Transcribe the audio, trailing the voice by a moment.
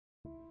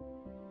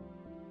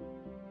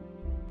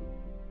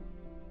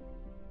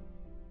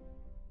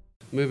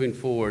moving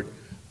forward,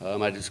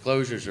 my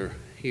disclosures are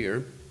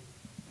here.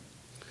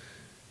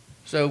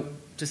 So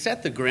to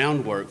set the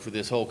groundwork for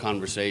this whole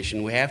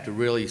conversation, we have to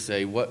really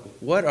say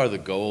what are the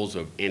goals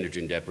of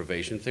androgen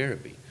deprivation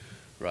therapy,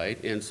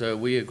 right? And so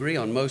we agree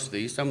on most of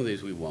these. Some of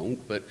these we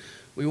won't, but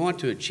we want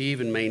to achieve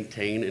and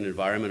maintain an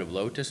environment of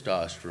low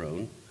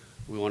testosterone.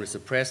 We want to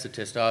suppress the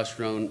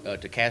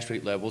testosterone to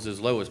castrate levels as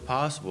low as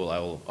possible, I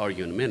will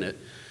argue in a minute.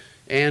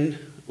 And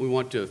we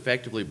want to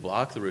effectively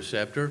block the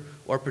receptor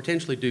or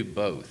potentially do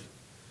both.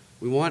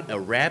 We want a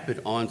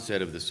rapid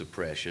onset of the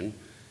suppression,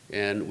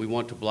 and we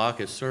want to block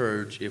a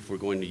surge if we're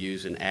going to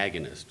use an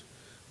agonist.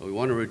 We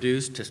want to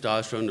reduce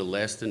testosterone to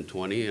less than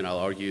 20, and I'll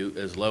argue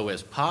as low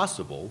as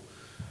possible.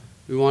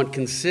 We want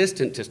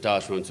consistent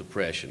testosterone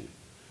suppression.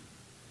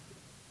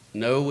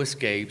 No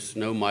escapes,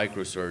 no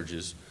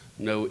microsurges,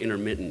 no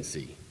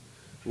intermittency.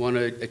 We want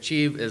to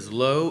achieve as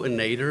low a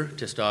nadir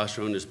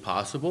testosterone as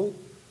possible,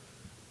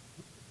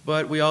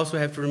 but we also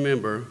have to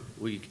remember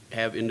we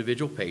have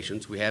individual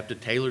patients. We have to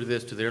tailor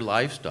this to their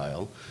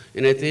lifestyle,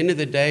 and at the end of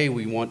the day,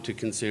 we want to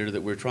consider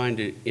that we're trying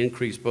to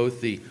increase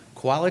both the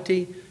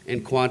quality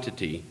and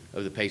quantity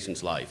of the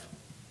patient's life.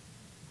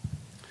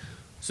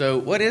 So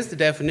what is the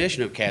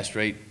definition of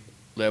castrate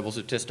levels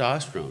of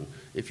testosterone?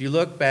 If you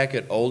look back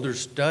at older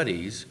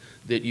studies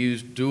that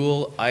use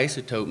dual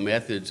isotope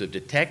methods of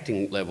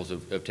detecting levels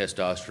of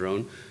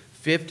testosterone,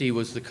 50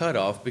 was the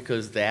cutoff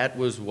because that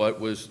was what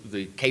was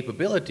the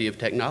capability of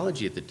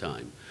technology at the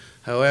time.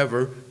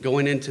 However,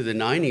 going into the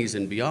 90s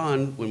and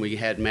beyond, when we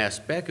had mass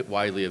spec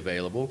widely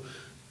available,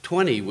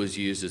 20 was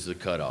used as the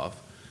cutoff.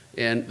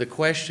 And the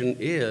question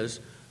is,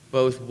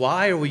 both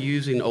why are we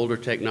using older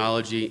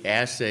technology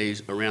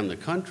assays around the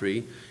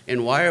country,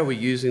 and why are we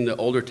using the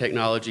older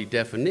technology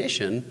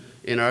definition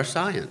in our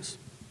science?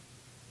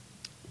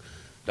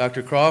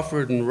 Dr.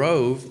 Crawford and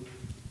Rove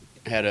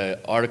had an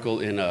article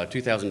in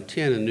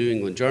 2010 in the New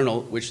England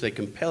Journal, which they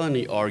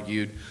compellingly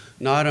argued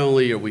not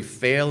only are we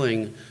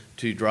failing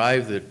to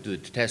drive the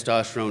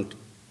testosterone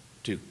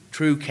to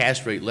true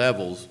castrate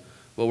levels,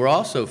 but we're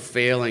also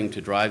failing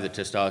to drive the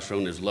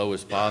testosterone as low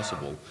as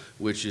possible,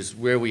 which is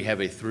where we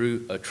have a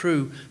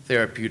true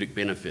therapeutic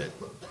benefit.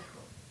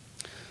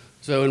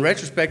 So in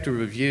retrospective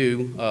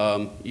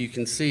review, you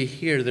can see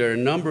here there are a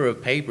number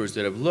of papers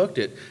that have looked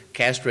at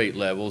castrate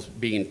levels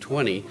being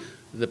 20.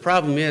 The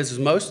problem is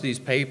most of these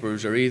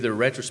papers are either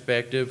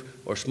retrospective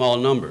or small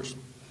numbers.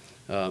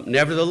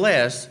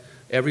 Nevertheless,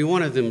 every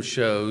one of them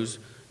shows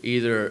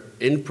either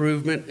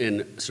improvement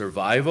in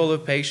survival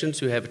of patients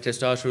who have a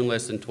testosterone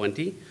less than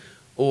 20,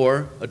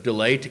 or a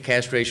delay to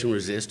castration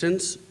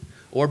resistance,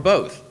 or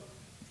both.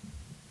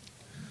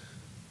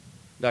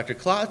 Dr.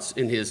 Klotz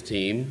and his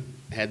team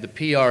had the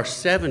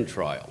PR7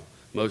 trial.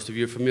 Most of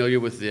you are familiar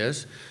with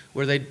this,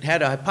 where they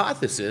had a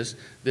hypothesis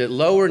that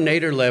lower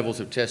nadir levels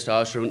of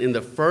testosterone in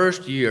the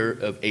first year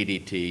of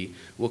ADT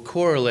will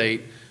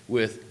correlate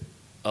with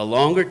a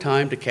longer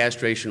time to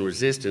castration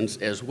resistance,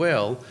 as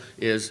well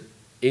as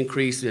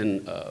increase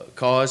in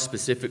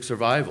cause-specific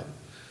survival.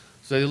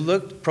 So they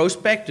looked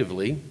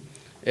prospectively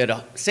at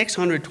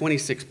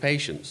 626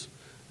 patients,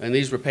 and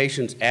these were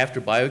patients after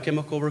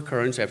biochemical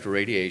recurrence, after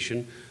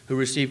radiation, who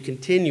received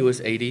continuous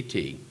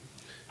ADT.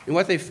 And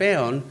what they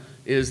found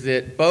is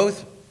that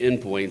both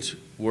endpoints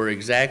were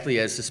exactly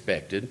as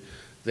suspected.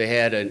 They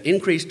had an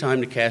increased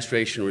time to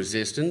castration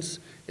resistance,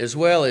 as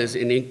well as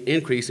an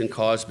increase in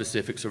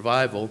cause-specific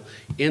survival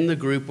in the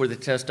group where the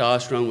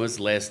testosterone was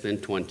less than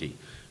 20.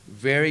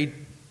 Very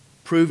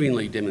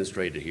provingly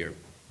demonstrated here.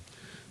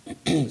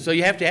 So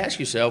you have to ask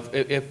yourself,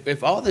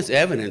 if all this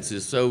evidence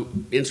is so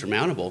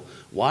insurmountable,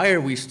 why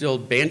are we still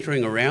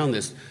bantering around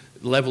this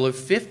level of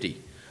 50?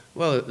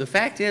 Well, the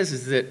fact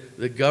is that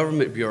the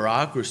government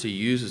bureaucracy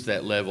uses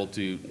that level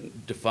to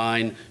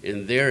define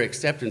in their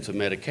acceptance of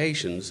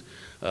medications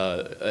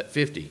at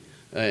 50,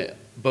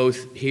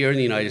 both here in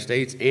the United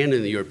States and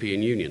in the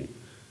European Union.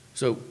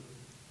 So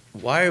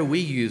why are we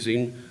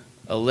using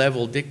a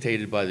level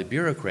dictated by the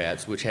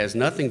bureaucrats, which has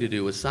nothing to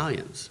do with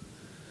science?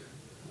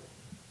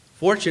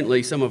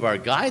 Fortunately, some of our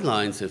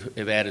guidelines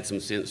have added some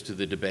sense to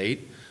the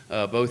debate.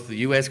 Both the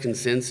US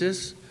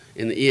consensus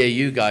in the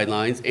EAU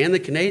guidelines and the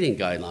Canadian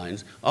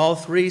guidelines, all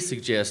three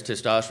suggest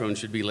testosterone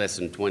should be less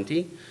than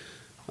 20.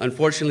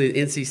 Unfortunately,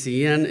 the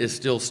NCCN is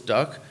still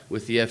stuck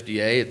with the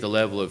FDA at the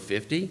level of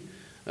 50,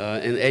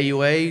 and the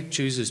AUA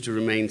chooses to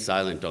remain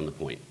silent on the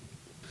point.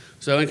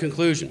 So in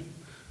conclusion,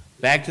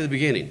 back to the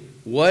beginning,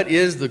 what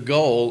is the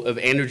goal of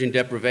androgen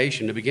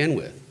deprivation to begin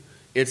with?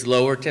 It's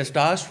lower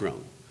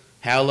testosterone.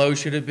 How low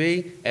should it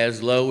be?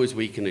 As low as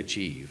we can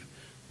achieve.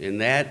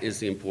 And that is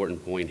the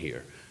important point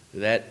here.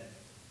 That,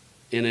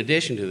 in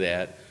addition to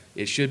that,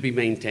 it should be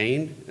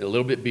maintained a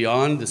little bit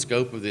beyond the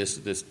scope of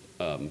this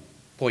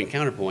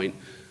point-counterpoint,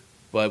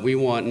 but we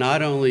want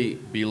not only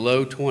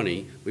below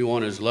 20, we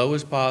want as low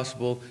as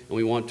possible, and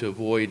we want to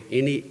avoid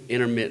any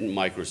intermittent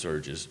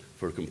microsurges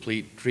for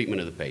complete treatment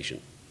of the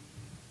patient.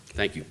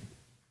 Thank you.